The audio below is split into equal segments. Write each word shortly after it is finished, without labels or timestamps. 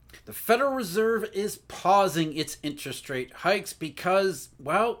The Federal Reserve is pausing its interest rate hikes because,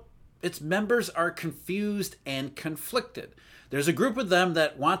 well, its members are confused and conflicted. There's a group of them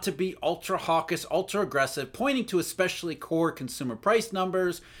that want to be ultra hawkish, ultra aggressive, pointing to especially core consumer price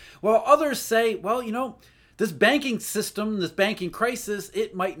numbers, while others say, well, this banking system, this banking crisis,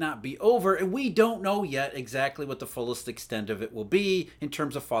 it might not be over, and we don't know yet exactly what the fullest extent of it will be in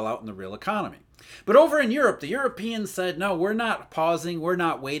terms of fallout in the real economy. But over in Europe, the Europeans said, no, we're not pausing, we're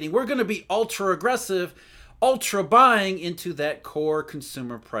not waiting, we're going to be ultra aggressive, ultra buying into that core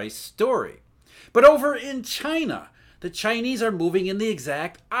consumer price story. But over in China, the Chinese are moving in the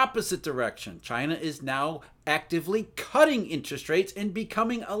exact opposite direction. China is now actively cutting interest rates and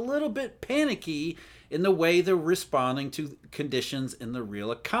becoming a little bit panicky in the way they're responding to conditions in the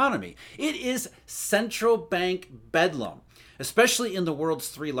real economy. It is central bank bedlam, especially in the world's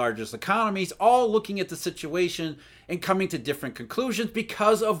three largest economies, all looking at the situation and coming to different conclusions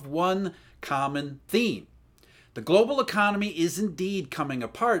because of one common theme. The global economy is indeed coming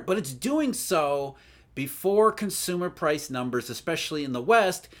apart, but it's doing so before consumer price numbers, especially in the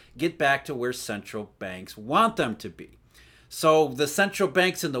West, get back to where central banks want them to be. So the central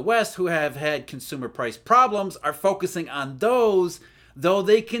banks in the West who have had consumer price problems are focusing on those, though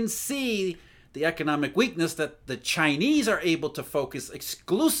they can see the economic weakness that the Chinese are able to focus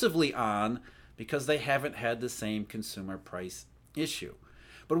exclusively on because they haven't had the same consumer price issue.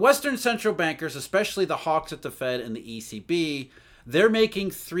 But Western central bankers, especially the hawks at the Fed and the ECB, they're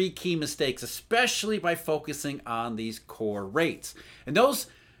making three key mistakes, especially by focusing on these core rates. And those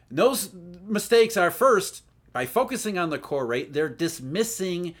mistakes are, first, by focusing on the core rate, they're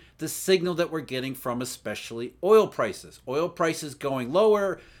dismissing the signal that we're getting from especially oil prices. Oil prices going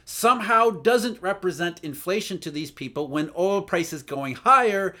lower somehow doesn't represent inflation to these people when oil prices going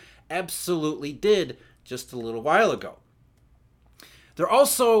higher absolutely did just a little while ago. They're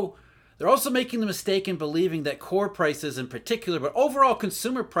also making the mistake in believing that core prices in particular, but overall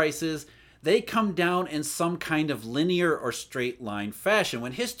consumer prices, they come down in some kind of linear or straight line fashion,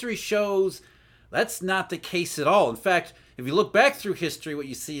 when history shows that's not the case at all. In fact, if you look back through history, what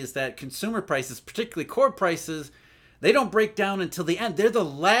you see is that consumer prices, particularly core prices, they don't break down until the end. They're the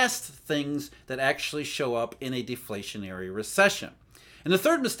last things that actually show up in a deflationary recession. And the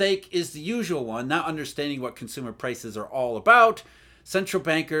third mistake is the usual one, not understanding what consumer prices are all about. Central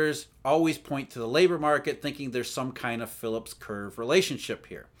bankers always point to the labor market, thinking there's some kind of Phillips curve relationship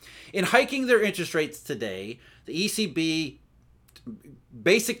here. In hiking their interest rates today, the ECB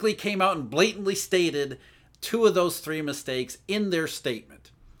basically came out and blatantly stated two of those three mistakes in their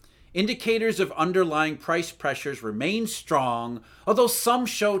statement. Indicators of underlying price pressures remain strong, although some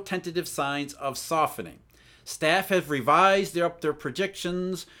show tentative signs of softening. Staff have revised their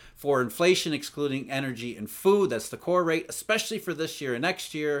predictions for inflation, excluding energy and food, that's the core rate, especially for this year and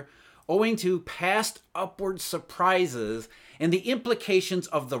next year, owing to past upward surprises and the implications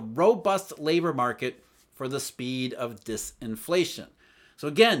of the robust labor market for the speed of disinflation. So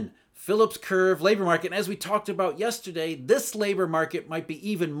again, Phillips curve labor market, and as we talked about yesterday, this labor market might be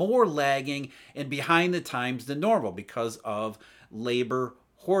even more lagging and behind the times than normal because of labor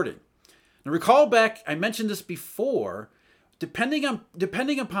hoarding. Now recall back, I mentioned this before,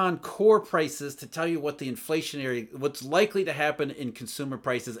 depending upon core prices to tell you what the what's likely to happen in consumer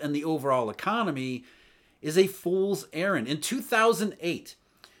prices and the overall economy is a fool's errand. In 2008,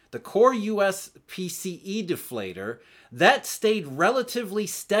 the core US PCE deflator, that stayed relatively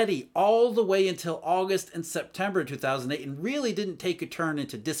steady all the way until August and September 2008 and really didn't take a turn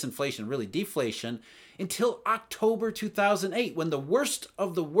into disinflation, really deflation, until October 2008, when the worst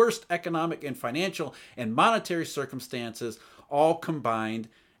of the worst economic and financial and monetary circumstances all combined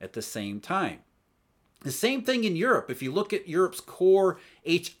at the same time. The same thing in Europe. If you look at Europe's core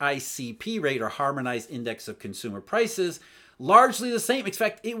HICP rate, or Harmonized Index of Consumer Prices, largely the same. In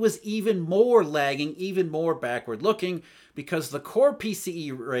fact, it was even more lagging, even more backward looking, because the core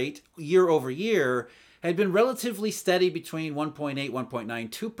PCE rate year over year had been relatively steady between 1.8,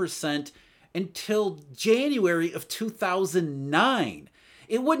 1.92% until January of 2009.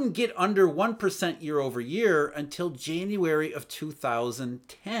 It wouldn't get under 1% year over year until January of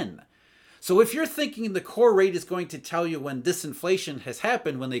 2010. So if you're thinking the core rate is going to tell you when disinflation has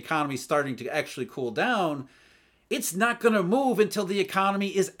happened, when the economy is starting to actually cool down, it's not going to move until the economy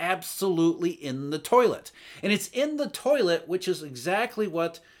is absolutely in the toilet. And it's in the toilet, which is exactly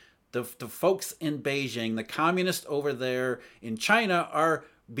what the folks in Beijing, the communists over there in China, are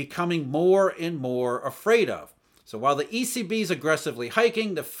becoming more and more afraid of. So while the ECB is aggressively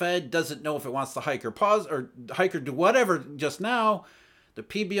hiking, the Fed doesn't know if it wants to hike or pause or hike or do whatever just now. The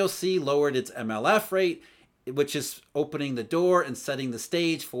PBOC lowered its MLF rate. which is opening the door and setting the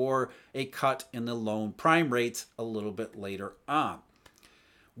stage for a cut in the loan prime rates a little bit later on.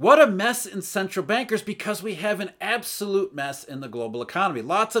 What a mess in central bankers, because we have an absolute mess in the global economy.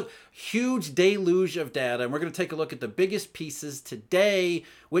 Lots of huge deluge of data, and we're going to take a look at the biggest pieces today,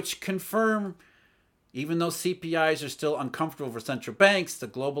 which confirm, even though CPIs are still uncomfortable for central banks, the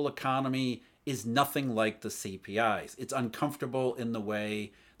global economy is nothing like the CPIs. It's uncomfortable in the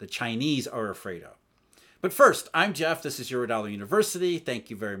way the Chinese are afraid of. But first, I'm Jeff. This is Eurodollar University.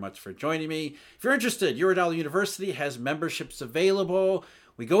 Thank you very much for joining me. If you're interested, Eurodollar University has memberships available.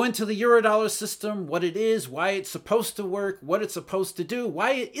 We go into the Eurodollar system, what it is, why it's supposed to work, what it's supposed to do,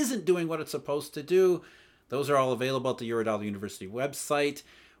 why it isn't doing what it's supposed to do. Those are all available at the Eurodollar University website.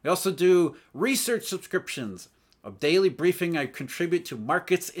 We also do research subscriptions. A daily briefing I contribute to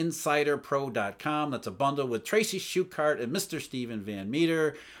MarketsInsiderPro.com. That's a bundle with Tracy Schuchart and Mr. Stephen Van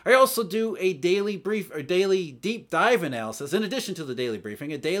Meter. I also do a daily deep dive analysis, in addition to the daily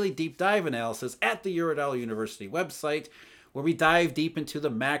briefing, a daily deep dive analysis at the Eurodollar University website, where we dive deep into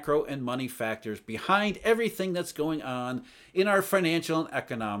the macro and money factors behind everything that's going on in our financial and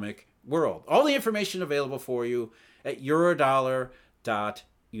economic world. All the information available for you at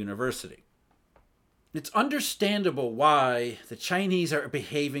eurodollar.university. It's understandable why the Chinese are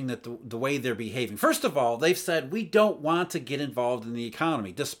behaving the way they're behaving. First of all, they've said, we don't want to get involved in the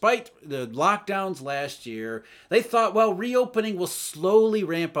economy. Despite the lockdowns last year, they thought, well, reopening will slowly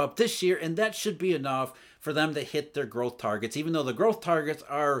ramp up this year, and that should be enough for them to hit their growth targets, even though the growth targets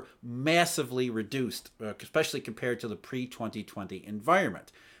are massively reduced, especially compared to the pre-2020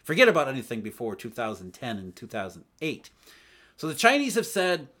 environment. Forget about anything before 2010 and 2008. So the Chinese have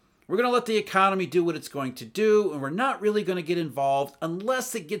said, we're going to let the economy do what it's going to do, and we're not really going to get involved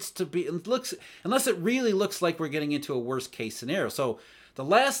unless it really looks like we're getting into a worst case scenario. So the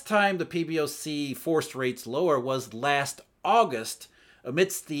last time the PBOC forced rates lower was last August,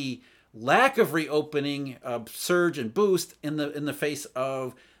 amidst the lack of reopening, surge and boost in the face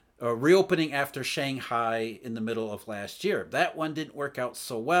of reopening after Shanghai in the middle of last year. That one didn't work out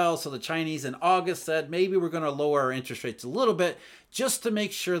so well, so the Chinese in August said maybe we're going to lower our interest rates a little bit just to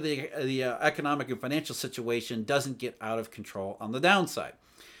make sure the economic and financial situation doesn't get out of control on the downside.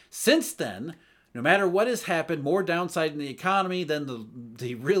 Since then, no matter what has happened, more downside in the economy than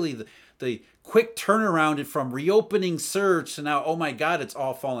the quick turnaround from reopening surge to now, oh my God, it's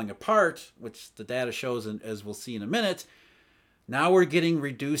all falling apart, which the data shows, as we'll see in a minute. Now we're getting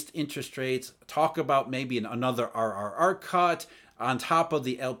reduced interest rates, talk about maybe another RRR cut on top of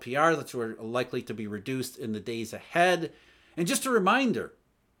the LPR that's likely to be reduced in the days ahead. And just a reminder,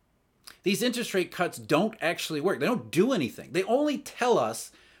 these interest rate cuts don't actually work. They don't do anything. They only tell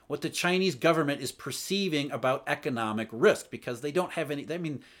us what the Chinese government is perceiving about economic risk, because they don't have any. I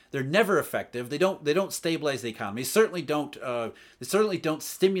mean, they're never effective. They don't stabilize the economy. They certainly don't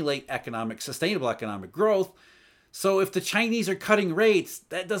stimulate sustainable economic growth. So if the Chinese are cutting rates,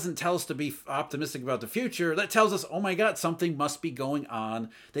 that doesn't tell us to be optimistic about the future. That tells us, oh my God, something must be going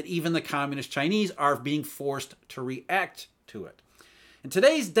on, that even the communist Chinese are being forced to react to it. And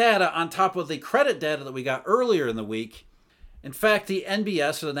today's data, on top of the credit data that we got earlier in the week, in fact, the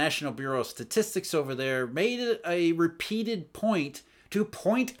NBS, or the National Bureau of Statistics over there, made it a repeated point to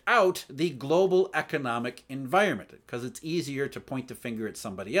point out the global economic environment, because it's easier to point the finger at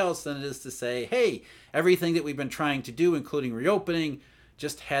somebody else than it is to say, hey, everything that we've been trying to do, including reopening,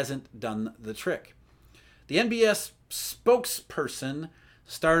 just hasn't done the trick. The NBS spokesperson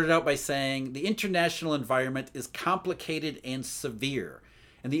started out by saying the international environment is complicated and severe,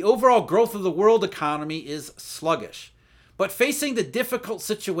 and the overall growth of the world economy is sluggish. But facing the difficult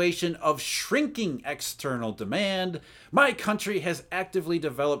situation of shrinking external demand, my country has actively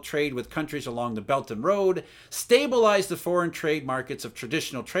developed trade with countries along the Belt and Road, stabilized the foreign trade markets of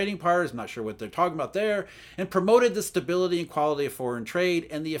traditional trading partners, I'm not sure what they're talking about there, and promoted the stability and quality of foreign trade,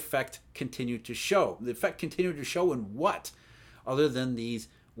 and the effect continued to show. The effect continued to show in what, other than these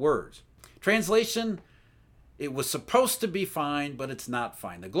words? Translation: it was supposed to be fine, but it's not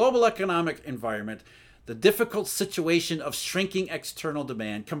fine. The global economic environment, the difficult situation of shrinking external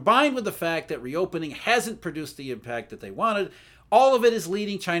demand, combined with the fact that reopening hasn't produced the impact that they wanted, all of it is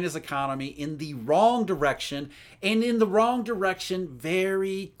leading China's economy in the wrong direction, and in the wrong direction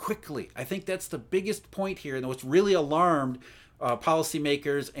very quickly. I think that's the biggest point here, and what's really alarmed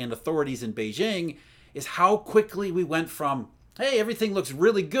policymakers and authorities in Beijing is how quickly we went from, hey, everything looks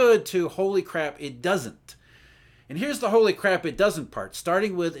really good, to holy crap, it doesn't. And here's the holy crap it doesn't part,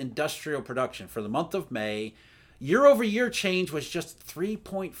 starting with industrial production. For the month of May, year-over-year change was just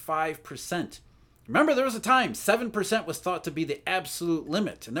 3.5%. Remember, there was a time 7% was thought to be the absolute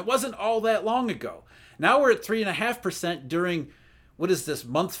limit, and that wasn't all that long ago. Now we're at 3.5% during, what is this,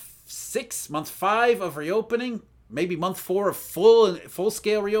 month 6, month 5 of reopening? Maybe month 4 of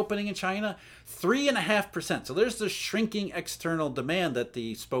full-scale reopening in China? 3.5%. So there's the shrinking external demand that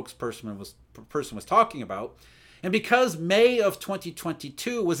the spokesperson was talking about. And because May of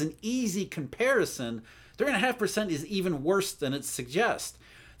 2022 was an easy comparison, 3.5% is even worse than it suggests.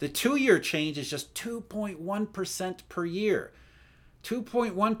 The 2-year change is just 2.1% per year.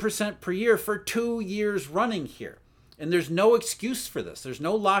 2.1% per year for 2 years running here. And there's no excuse for this. There's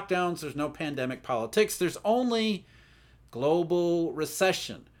no lockdowns. There's no pandemic politics. There's only global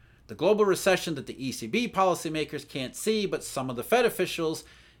recession. The global recession that the ECB policymakers can't see, but some of the Fed officials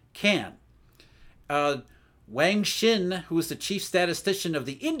can. Wang Xin, who is the chief statistician of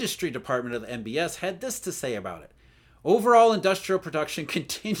the industry department of the NBS, had this to say about it. Overall industrial production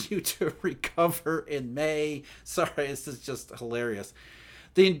continued to recover in May. Sorry, this is just hilarious.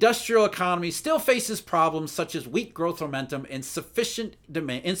 The industrial economy still faces problems such as weak growth momentum and insufficient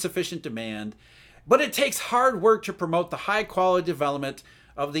demand, but it takes hard work to promote the high-quality development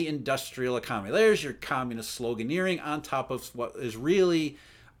of the industrial economy. There's your communist sloganeering on top of what is really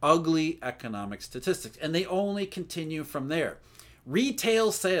ugly economic statistics, and they only continue from there.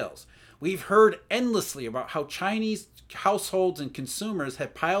 Retail sales. We've heard endlessly about how Chinese households and consumers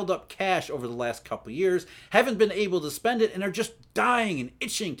have piled up cash over the last couple of years, haven't been able to spend it, and are just dying and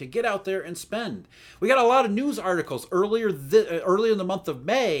itching to get out there and spend. We got a lot of news articles earlier in the month of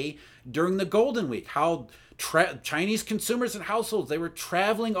May during the Golden Week, how Chinese consumers and households, they were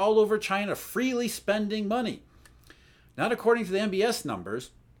traveling all over China, freely spending money. Not according to the NBS numbers.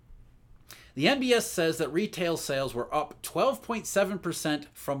 The NBS says that retail sales were up 12.7%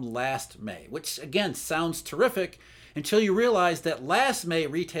 from last May, which again sounds terrific until you realize that last May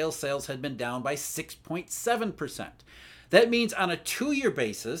retail sales had been down by 6.7%. That means on a 2-year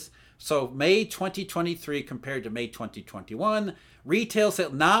basis, so May 2023 compared to May 2021,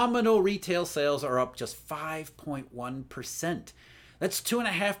 nominal retail sales are up just 5.1%. That's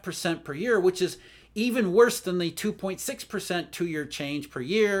 2.5% per year, which is even worse than the 2.6% 2-year change per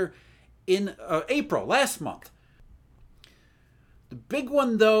year in April, last month. The big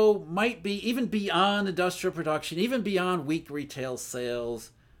one, though, might be even beyond industrial production, even beyond weak retail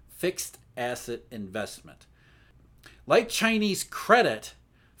sales, fixed asset investment. Like Chinese credit,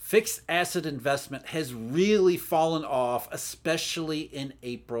 fixed asset investment has really fallen off, especially in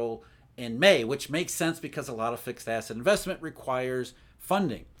April and May, which makes sense because a lot of fixed asset investment requires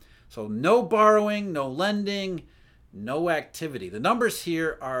funding. So no borrowing, no lending, no activity. The numbers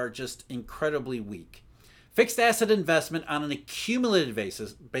here are just incredibly weak. Fixed asset investment on an accumulated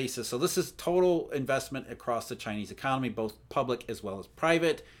basis, so this is total investment across the Chinese economy, both public as well as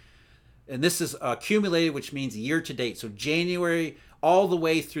private. And this is accumulated, which means year to date. So January all the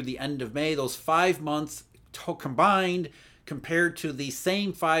way through the end of May, those 5 months combined compared to the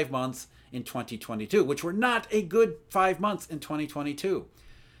same 5 months in 2022, which were not a good 5 months in 2022.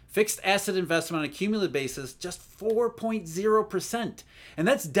 Fixed asset investment on a cumulative basis, just 4.0%. And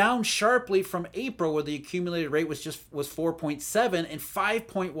that's down sharply from April, where the accumulated rate was 4.7 and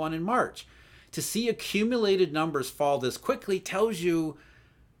 5.1 in March. To see accumulated numbers fall this quickly tells you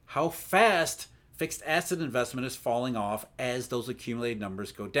how fast fixed asset investment is falling off as those accumulated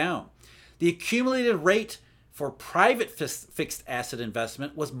numbers go down. The accumulated rate for private fixed asset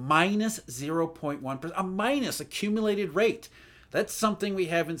investment was minus 0.1%, a minus accumulated rate. That's something we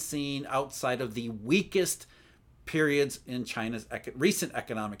haven't seen outside of the weakest periods in China's recent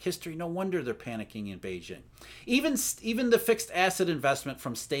economic history. No wonder they're panicking in Beijing. Even the fixed asset investment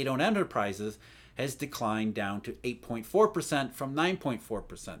from state-owned enterprises has declined down to 8.4% from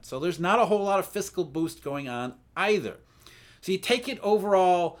 9.4%. So there's not a whole lot of fiscal boost going on either. So you take it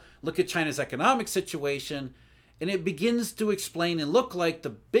overall, look at China's economic situation, and it begins to explain and look like the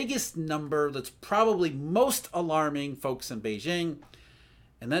biggest number that's probably most alarming folks in Beijing,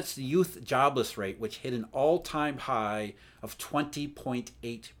 and that's the youth jobless rate, which hit an all-time high of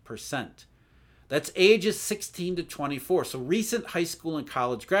 20.8%. That's ages 16 to 24. So recent high school and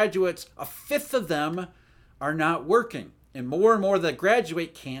college graduates, a fifth of them are not working. And more that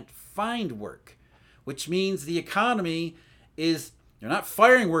graduate can't find work, which means the economy is, they're not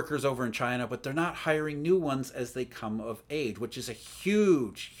firing workers over in China, but they're not hiring new ones as they come of age, which is a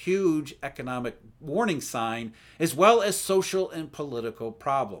huge, huge economic warning sign, as well as social and political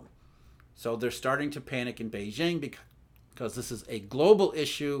problem. So they're starting to panic in Beijing because this is a global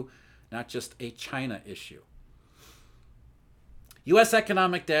issue, not just a China issue. U.S.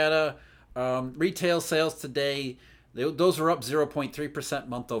 economic data, retail sales today, Those were up 0.3%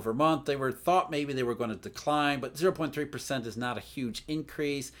 month over month. They were thought maybe they were going to decline, but 0.3% is not a huge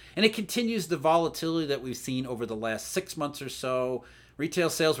increase. And it continues the volatility that we've seen over the last 6 months or so. Retail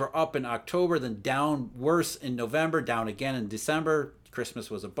sales were up in October, then down worse in November, down again in December. Christmas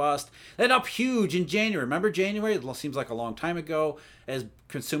was a bust. Then up huge in January. Remember January? It seems like a long time ago as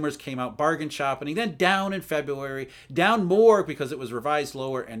consumers came out bargain shopping. Then down in February, down more because it was revised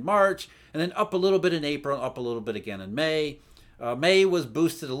lower in March, and then up a little bit in April, up a little bit again in May. May was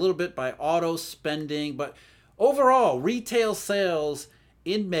boosted a little bit by auto spending, but overall, retail sales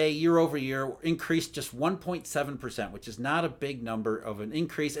in May, year over year, increased just 1.7%, which is not a big number of an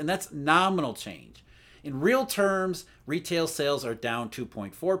increase, and that's nominal change. In real terms, retail sales are down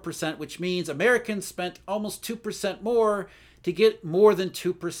 2.4%, which means Americans spent almost 2% more to get more than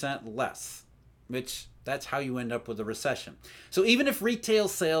 2% less, which that's how you end up with a recession. So even if retail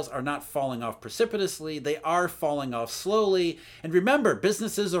sales are not falling off precipitously, they are falling off slowly. And remember,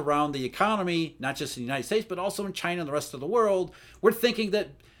 businesses around the economy, not just in the United States, but also in China and the rest of the world, we're thinking that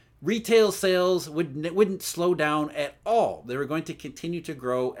retail sales wouldn't slow down at all. They were going to continue to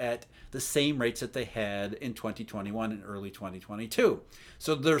grow at the same rates that they had in 2021 and early 2022.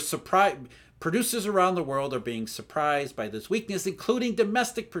 So they're surprised. Producers around the world are being surprised by this weakness, including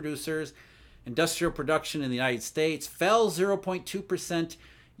domestic producers. Industrial production in the United States fell 0.2%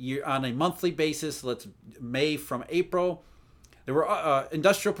 on a monthly basis. Let's May from April. There were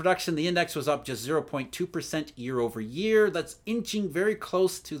industrial production. The index was up just 0.2% year over year. That's inching very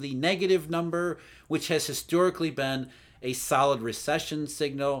close to the negative number, which has historically been a solid recession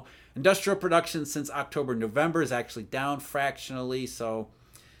signal. Industrial production since October, November is actually down fractionally. So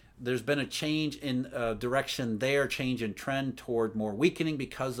there's been a change in direction there, change in trend toward more weakening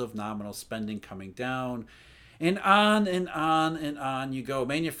because of nominal spending coming down. And on and on and on you go.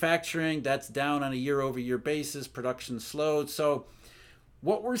 Manufacturing, that's down on a year-over-year basis. Production slowed. So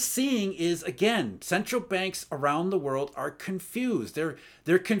what we're seeing is, again, central banks around the world are confused.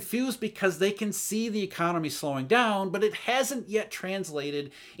 They're confused because they can see the economy slowing down, but it hasn't yet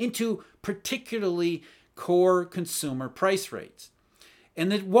translated into particularly core consumer price rates.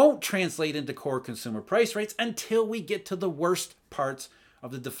 And it won't translate into core consumer price rates until we get to the worst parts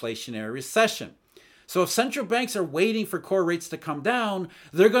of the deflationary recession. So if central banks are waiting for core rates to come down,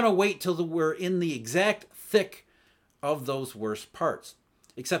 they're going to wait till we're in the exact thick of those worst parts.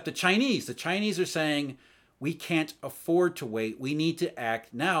 Except the Chinese are saying, we can't afford to wait. We need to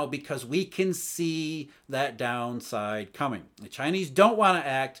act now because we can see that downside coming. The Chinese don't want to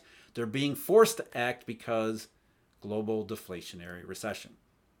act. They're being forced to act because global deflationary recession.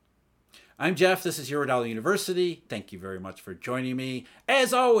 I'm Jeff. This is Eurodollar University. Thank you very much for joining me.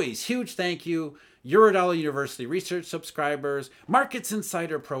 As always, huge thank you. Eurodollar University research subscribers,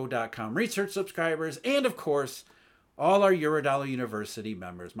 MarketsInsiderPro.com research subscribers, and of course, all our Eurodollar University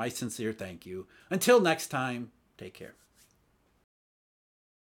members. My sincere thank you. Until next time, take care.